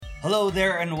Hello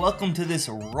there, and welcome to this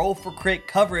Roll for Crit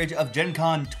coverage of Gen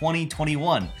Con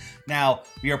 2021. Now,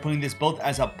 we are putting this both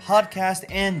as a podcast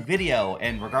and video,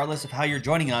 and regardless of how you're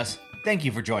joining us, thank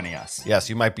you for joining us.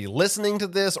 Yes, you might be listening to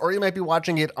this or you might be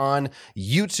watching it on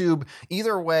YouTube.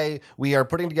 Either way, we are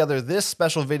putting together this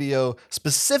special video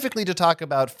specifically to talk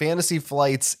about Fantasy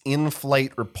Flight's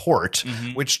in-flight report,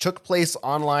 which took place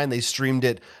online. They streamed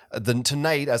it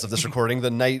tonight, as of this recording,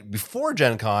 the night before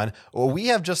Gen Con. Well, we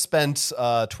have just spent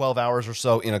 12 hours or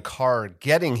so in a car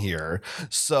getting here.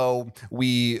 So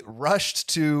we rushed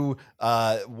to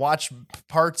watch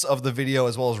parts of the video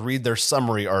as well as read their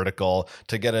summary article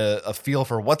to get a feel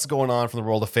for what's going on from the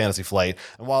world of Fantasy Flight.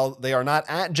 And while they are not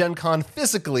at Gen Con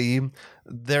physically,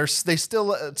 they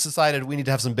still decided we need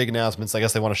to have some big announcements. I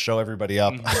guess they want to show everybody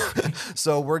up.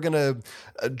 So we're going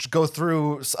to go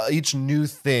through each new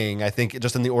thing, I think,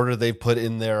 just in the order they've put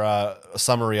in their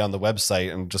summary on the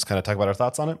website and just kind of talk about our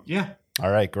thoughts on it. Yeah. All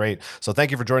right, great. So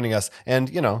thank you for joining us. And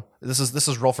you know, this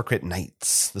is Roll for Crit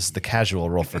nights. This is the casual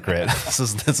Roll for Crit. this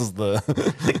is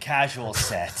the casual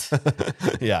set.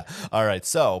 Yeah. All right.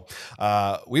 So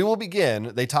we will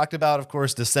begin. They talked about, of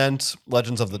course, Descent: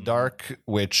 Legends of the Dark,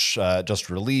 which just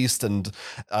released, and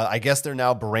I guess they're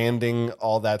now branding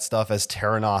all that stuff as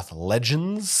Terranoth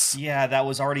Legends. Yeah, that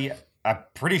was already. I'm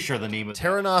pretty sure the name of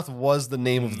Terranoth was the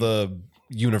name of the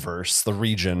universe, the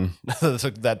region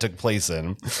that took place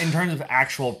in. In terms of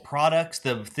actual products,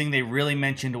 the thing they really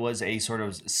mentioned was a sort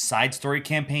of side story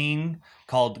campaign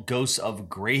called Ghosts of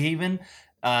Greyhaven.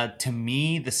 To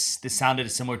me, this sounded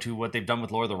similar to what they've done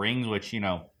with Lord of the Rings, which, you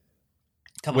know...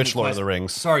 Which Lord of the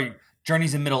Rings? Sorry,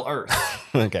 Journeys in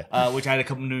Middle-earth. Okay. Which had a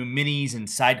couple new minis and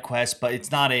side quests, but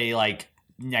it's not a,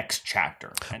 next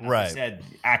chapter. And like I said,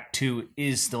 Act 2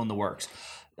 is still in the works.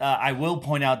 I will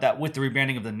point out that with the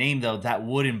rebranding of the name, though, that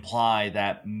would imply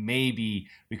that maybe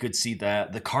we could see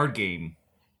the card game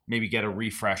maybe get a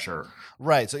refresher.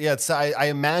 Right. So, yeah, I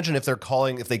imagine if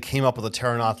they came up with a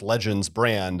Terranoth Legends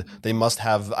brand, they must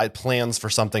have plans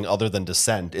for something other than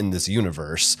Descent in this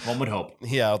universe. One would hope.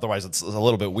 Yeah, otherwise it's a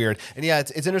little bit weird. And yeah,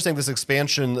 it's interesting, this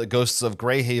expansion, the Ghosts of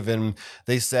Greyhaven,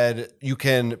 they said you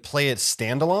can play it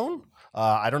standalone.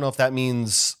 I don't know if that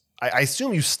means... I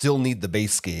assume you still need the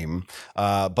base game,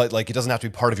 but it doesn't have to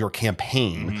be part of your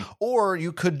campaign, or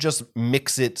you could just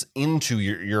mix it into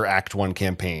your Act 1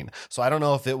 campaign. So I don't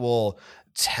know if it will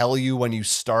tell you when you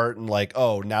start and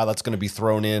now that's going to be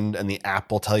thrown in and the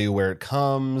app will tell you where it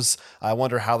comes. I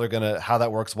wonder how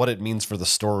that works, what it means for the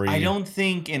story. I don't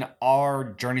think in our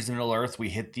Journeys to Middle-earth we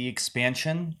hit the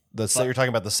expansion. You're talking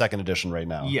about the second edition right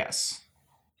now. Yes.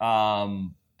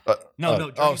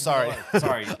 No. Oh, sorry.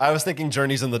 Sorry. I was thinking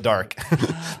Journeys in the Dark.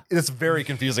 It's very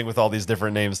confusing with all these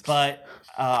different names. But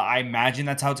I imagine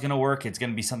that's how it's going to work. It's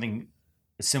going to be something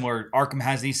similar. Arkham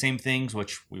has these same things,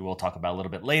 which we will talk about a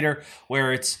little bit later,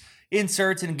 where it's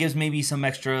inserts and it gives maybe some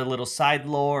extra little side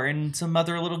lore and some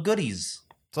other little goodies.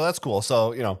 So that's cool.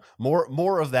 So,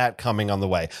 more of that coming on the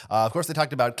way. Of course, they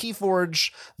talked about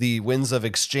Keyforge, the Winds of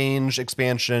Exchange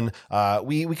expansion.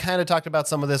 We kind of talked about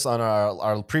some of this on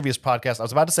our previous podcast. I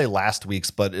was about to say last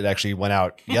week's, but it actually went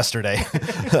out yesterday.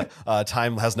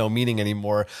 Time has no meaning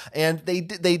anymore. And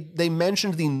they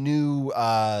mentioned the new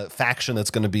faction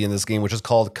that's going to be in this game, which is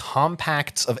called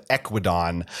Compacts of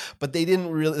Equidon. But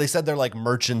they said they're like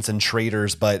merchants and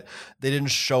traders, but they didn't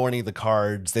show any of the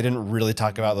cards. They didn't really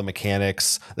talk about the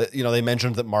mechanics. They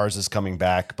mentioned that Mars is coming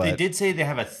back, but they did say they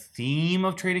have a theme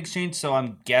of trade exchange, so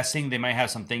I'm guessing they might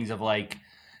have some things of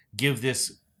give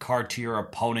this card to your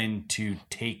opponent to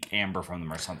take amber from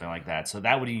them or something like that. So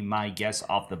that would be my guess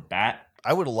off the bat.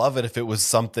 I would love it if it was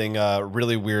something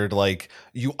really weird, like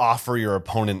you offer your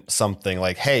opponent something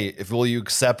like, hey, will you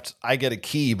accept, I get a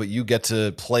key, but you get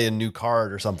to play a new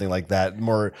card or something like that.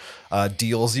 More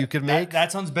deals you could make.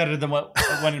 That sounds better than what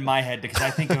went in my head, because I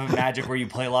think of a Magic where you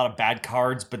play a lot of bad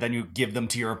cards, but then you give them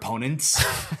to your opponents.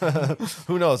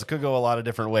 Who knows? It could go a lot of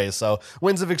different ways. So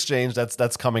Winds of Exchange,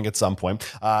 that's coming at some point.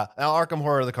 Now Arkham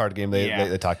Horror, the card game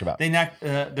they talked about.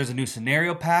 There's a new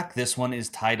scenario pack. This one is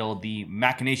titled The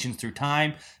Machinations Through Time.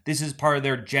 This is part of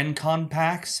their Gen Con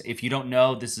packs. If you don't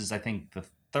know, this is, I think, the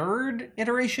third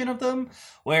iteration of them,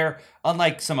 where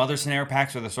unlike some other scenario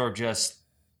packs where they're sort of just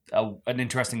an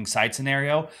interesting side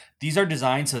scenario, these are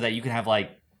designed so that you can have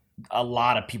a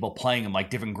lot of people playing them,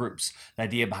 different groups. The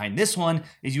idea behind this one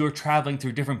is you are traveling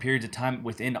through different periods of time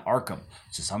within Arkham.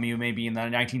 So some of you may be in the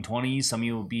 1920s, some of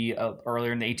you will be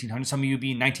earlier in the 1800s, some of you will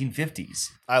be in 1950s.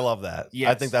 I love that.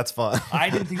 Yes. I think that's fun. I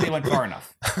didn't think they went far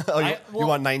enough. You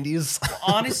want 90s?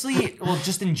 Honestly,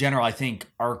 just in general, I think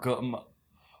Arkham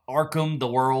Arkham, the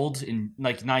world, in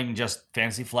like not even just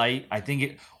Fantasy Flight. I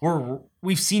think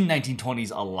we've seen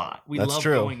 1920s a lot. We That's love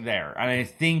true. going there, and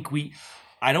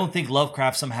I don't think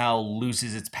Lovecraft somehow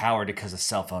loses its power because a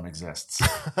cell phone exists.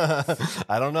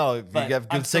 I don't know. You But have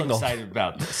good I'm signal. so excited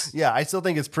about this. Yeah, I still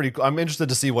think it's pretty cool. I'm interested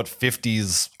to see what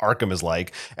 50s Arkham is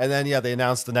like. And then, they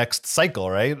announced the next cycle,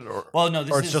 right? Well, no,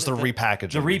 this or it's is just a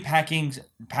repackaging. The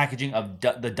packaging of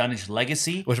the Dunwich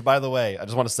Legacy. Which, by the way, I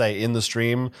just want to say in the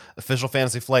stream, official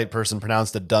Fantasy Flight person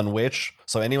pronounced it Dunwich.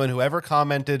 So anyone who ever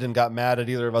commented and got mad at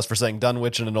either of us for saying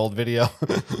Dunwich in an old video,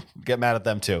 get mad at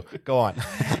them too. Go on.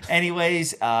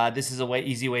 Anyways, this is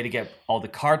easy way to get all the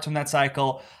cards from that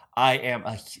cycle.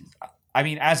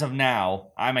 As of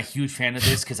now, I'm a huge fan of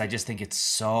this because I just think it's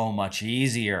so much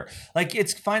easier. Like,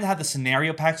 it's fine to have the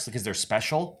scenario packs because they're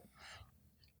special,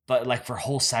 but like for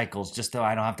whole cycles, just so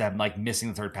I don't have to have like missing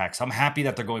the third pack. So I'm happy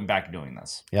that they're going back and doing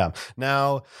this. Yeah.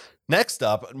 Now, next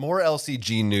up, more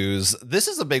LCG news. This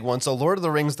is a big one. So Lord of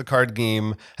the Rings, the card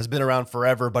game, has been around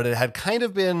forever, but it had kind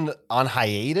of been on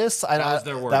hiatus.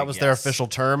 That was their official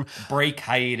term. Break,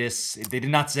 hiatus. They did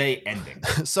not say ending.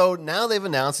 So now they've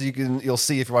announced, you'll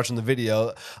see if you're watching the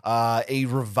video, a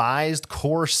revised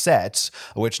core set,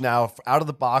 which now out of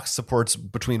the box supports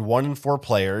between 1 and 4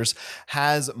 players,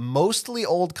 has mostly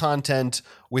old content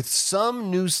with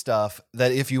some new stuff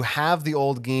that if you have the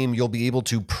old game, you'll be able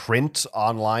to print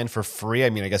online for free. I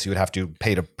mean, I guess you would have to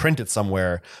pay to print it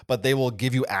somewhere, but they will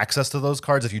give you access to those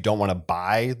cards if you don't want to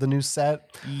buy the new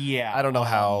set. Yeah. I don't know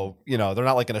how, they're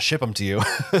not like going to ship them to you,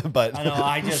 but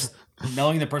I know.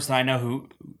 Knowing the person I know who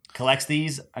collects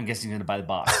these, I'm guessing he's going to buy the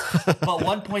box. But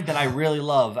one point that I really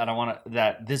love, and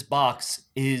that this box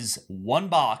is one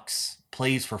box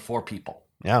plays for 4 people.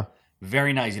 Yeah.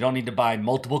 Very nice. You don't need to buy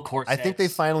multiple core sets. I think they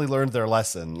finally learned their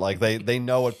lesson. Like they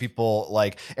know what people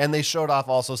like, and they showed off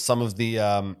also some of the,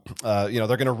 they're going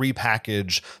to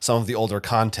repackage some of the older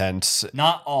content.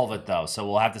 Not all of it though, so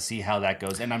we'll have to see how that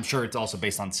goes. And I'm sure it's also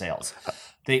based on sales.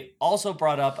 They also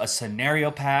brought up a scenario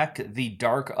pack, the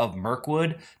Dark of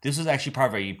Mirkwood. This was actually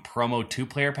part of a promo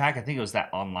 2-player pack. I think it was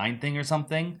that online thing or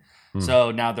something.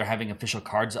 So now they're having official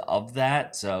cards of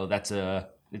that. So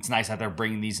it's nice that they're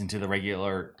bringing these into the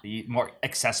regular, more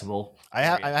accessible. I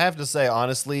have to say,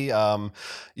 honestly,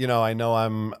 I know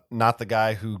I'm not the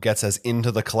guy who gets as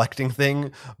into the collecting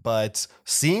thing, but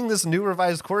seeing this new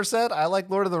revised core set, I like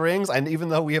Lord of the Rings, and even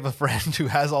though we have a friend who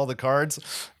has all the cards,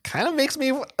 kind of makes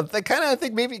me, I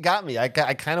think maybe got me. I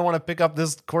kind of want to pick up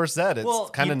this core set. It's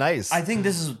kind of nice. I think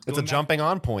this is... It's a jumping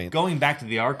on point. Going back to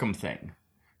the Arkham thing,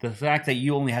 the fact that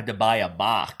you only had to buy a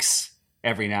box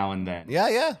every now and then.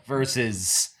 Yeah.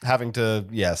 Versus having to,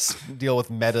 deal with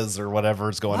metas or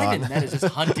whatever is going on. Metas just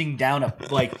hunting down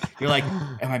you're like,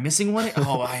 am I missing one?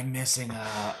 Oh, I'm missing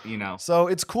So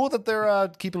it's cool that they're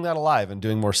keeping that alive and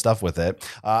doing more stuff with it.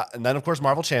 And then, of course,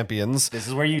 Marvel Champions. This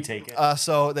is where you take it.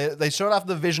 So they showed off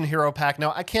the Vision Hero pack.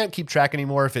 Now, I can't keep track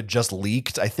anymore if it just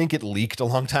leaked. I think it leaked a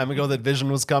long time ago that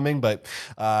Vision was coming, but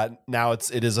now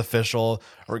it is official.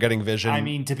 We're getting Vision. I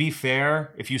mean, to be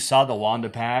fair, if you saw the Wanda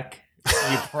pack,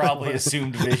 you probably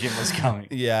assumed Vision was coming.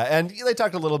 Yeah, and they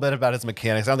talked a little bit about its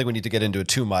mechanics. I don't think we need to get into it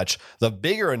too much. The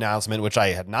bigger announcement, which I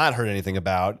had not heard anything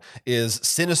about, is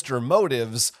Sinister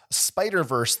Motives,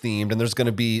 Spider-Verse themed, and there's going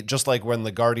to be, just like when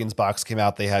the Guardians box came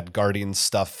out, they had Guardians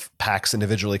stuff packs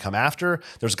individually come after.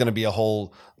 There's going to be a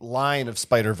whole line of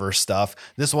Spider-Verse stuff.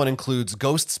 This one includes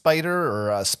Ghost Spider,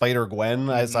 or Spider-Gwen,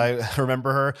 as I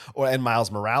remember her, and Miles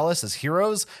Morales as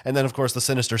heroes. And then, of course, the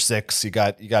Sinister Six. You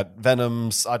got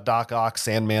Venom's, Doc Ock,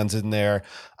 Sandman's in there.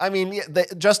 I mean,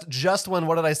 just when,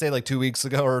 what did I say, like 2 weeks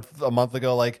ago or a month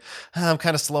ago, like, I'm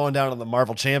kind of slowing down on the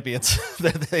Marvel Champions.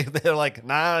 They're like,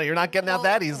 nah, you're not getting out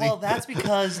that easy. Well, that's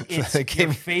because it's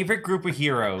your favorite group of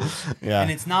heroes. Yeah. And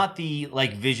it's not the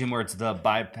Vision where it's the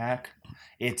buy pack.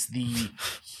 It's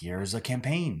here's a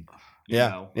campaign.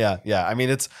 Yeah. I mean,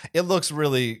 it looks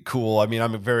really cool. I mean,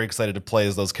 I'm very excited to play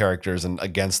as those characters and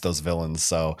against those villains.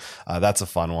 So that's a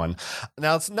fun one.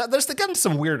 Now, there's getting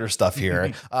some weirder stuff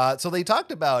here. So they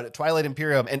talked about Twilight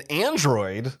Imperium and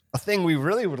Android, a thing we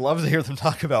really would love to hear them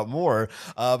talk about more,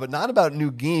 but not about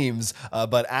new games,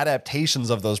 but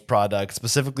adaptations of those products.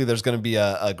 Specifically, there's going to be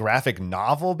a graphic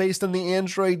novel based in the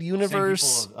Android universe.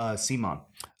 Same people, Simon.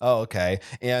 Oh, okay.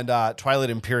 And Twilight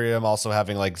Imperium also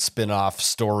having like spin-off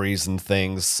stories and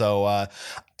things. So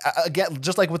again,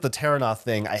 just like with the Terranoth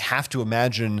thing, I have to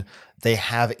imagine they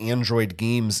have Android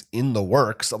games in the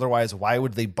works. Otherwise, why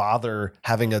would they bother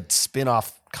having a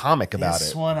spin-off comic about it?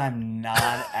 This one I'm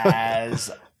not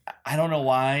as I don't know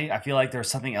why. I feel like there was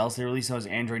something else they released that was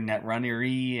Android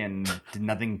Netrunner-y and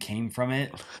nothing came from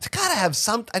it. It's got to have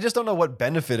some. I just don't know what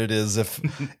benefit it is if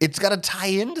it's got to tie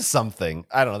into something.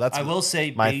 I don't know. That's I will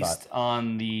say, my based thought.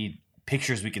 on the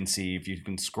pictures we can see, if you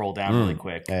can scroll down really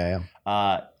quick,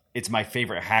 it's my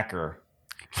favorite hacker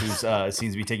who's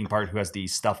seems to be taking part, who has the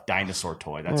stuffed dinosaur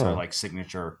toy. That's her like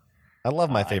signature. I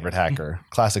love my favorite hacker,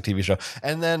 classic TV show.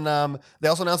 And then they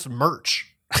also announced merch.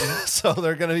 So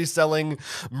they're going to be selling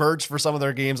merch for some of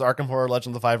their games, Arkham Horror,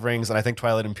 Legend of the Five Rings, and I think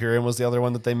Twilight Imperium was the other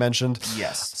one that they mentioned.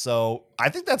 Yes. So I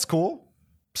think that's cool.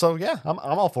 So yeah, I'm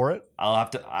all for it. I'll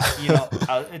have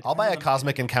to, I'll buy a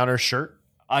Cosmic Encounter shirt.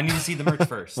 I need to see the merch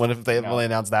first. when they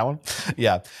announce that one.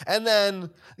 Yeah. And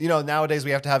then, nowadays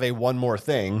we have to have a one more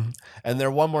thing. And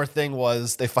their one more thing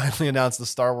was they finally announced the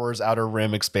Star Wars Outer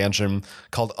Rim expansion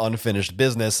called Unfinished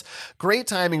Business. Great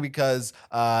timing because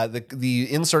the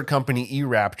insert company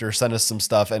eRaptor sent us some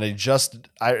stuff, and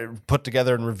I put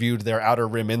together and reviewed their Outer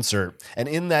Rim insert. And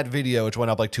in that video, which went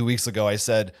up like 2 weeks ago, I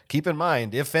said, keep in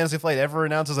mind, if Fantasy Flight ever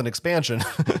announces an expansion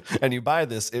and you buy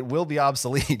this, it will be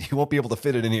obsolete. You won't be able to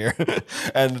fit it in here.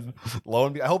 And lo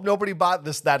and behold, I hope nobody bought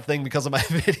that thing because of my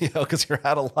video, because you're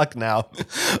out of luck now.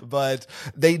 But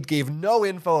they gave no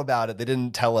info about it. They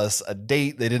didn't tell us a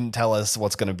date. They didn't tell us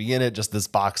what's going to be in it, just this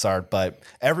box art. But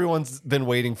everyone's been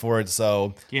waiting for it,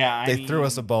 so they threw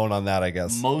us a bone on that, I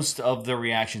guess. Most of the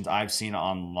reactions I've seen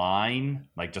online,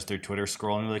 like just through Twitter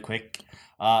scrolling really quick,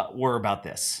 were about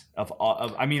this.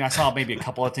 I saw maybe a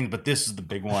couple of things, but this is the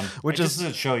big one. Which is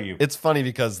to show you. It's funny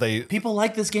because people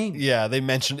like this game. Yeah, they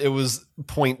mentioned it was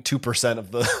 0.2%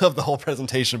 of the whole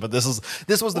presentation, but this was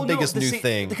the biggest new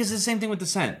thing. Because it's the same thing with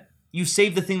Descent. You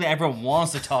save the thing that everyone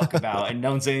wants to talk about and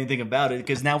don't say anything about it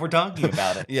because now we're talking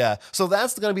about it. Yeah. So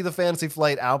that's going to be the Fantasy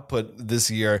Flight output this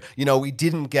year. We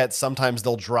didn't get, sometimes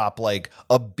they'll drop like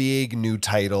a big new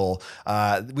title.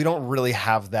 We don't really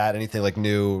have that, anything like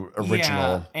new,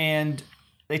 original. Yeah, and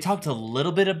they talked a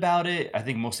little bit about it, I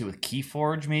think mostly with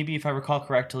Keyforge, maybe, if I recall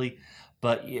correctly.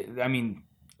 But,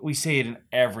 we say it in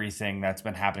everything that's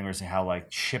been happening. We're saying how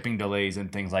like shipping delays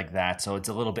and things like that. So it's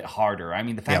a little bit harder.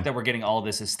 The fact that we're getting all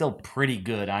this is still pretty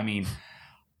good. Anyone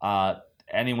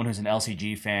who's an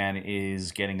LCG fan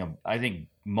is getting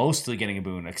mostly getting a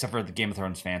boon, except for the Game of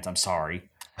Thrones fans. I'm sorry.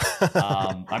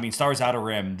 Star Wars Outer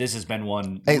Rim, this has been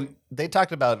one. Hey, they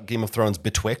talked about Game of Thrones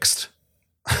betwixt.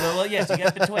 Well, yes, you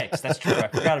got Betwixt. That's true. I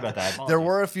forgot about that. There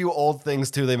were a few old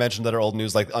things too they mentioned that are old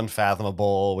news, like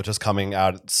Unfathomable, which is coming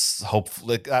out.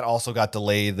 Hopefully, that also got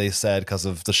delayed, they said, because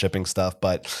of the shipping stuff.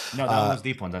 But no, that was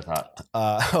Deep Ones, I thought.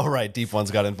 Right, Deep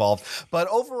Ones got involved. But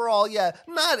overall, yeah,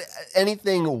 not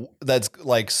anything that's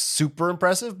like super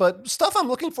impressive, but stuff I'm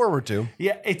looking forward to.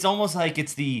 Yeah, it's almost like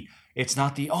it's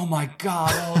not the oh my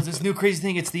god, this new crazy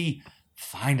thing. It's the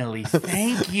finally,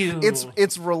 thank you.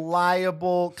 It's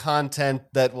reliable content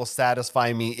that will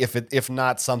satisfy me, if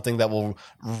not something that will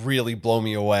really blow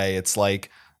me away. It's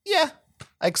like, yeah,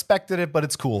 I expected it, but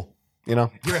it's cool. You're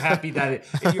happy that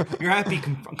you're happy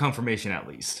confirmation at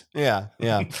least. Yeah.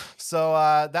 So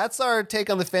that's our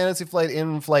take on the Fantasy Flight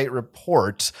in-flight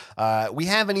report. We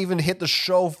haven't even hit the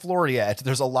show floor yet.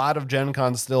 There's a lot of Gen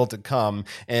Con still to come.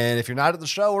 And if you're not at the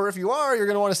show, or if you are, you're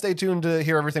going to want to stay tuned to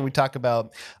hear everything we talk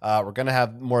about. We're going to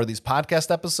have more of these podcast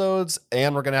episodes,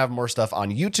 and we're going to have more stuff on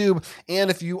YouTube.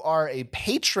 And if you are a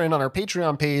patron on our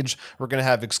Patreon page, we're going to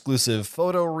have exclusive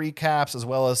photo recaps, as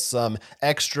well as some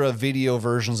extra video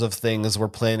versions of things we're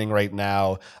planning right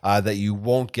now that you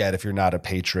won't get if you're not a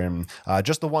patron.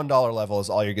 Just the $1 level is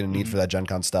all you're going to need for that Gen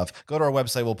Con stuff. Go to our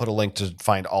website. We'll put a link to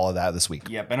find all of that this week.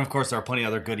 Yep. And of course, there are plenty of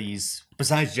other goodies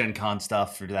besides Gen Con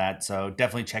stuff for that. So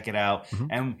definitely check it out. Mm-hmm.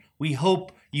 And we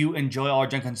hope you enjoy all our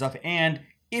Gen Con stuff. And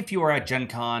if you are at Gen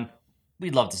Con,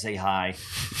 we'd love to say hi.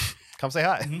 Come say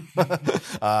hi.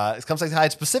 Mm-hmm. Come say hi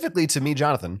specifically to me,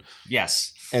 Jonathan.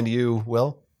 Yes. And you,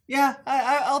 Will? Yeah,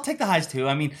 I'll take the highs too.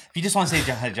 If you just want to say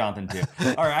hi to Jonathan too.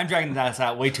 All right, I'm dragging this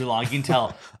out way too long. You can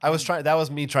tell. That was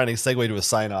me trying to segue to a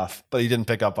sign off, but you didn't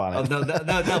pick up on it. Oh,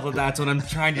 no, that's what I'm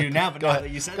trying to do now. But go now ahead.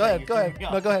 That you said go ahead. Go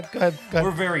ahead.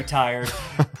 We're very tired.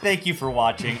 Thank you for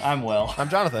watching. I'm Will. I'm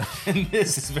Jonathan. And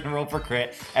this has been Roll for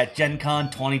Crit at Gen Con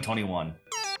 2021.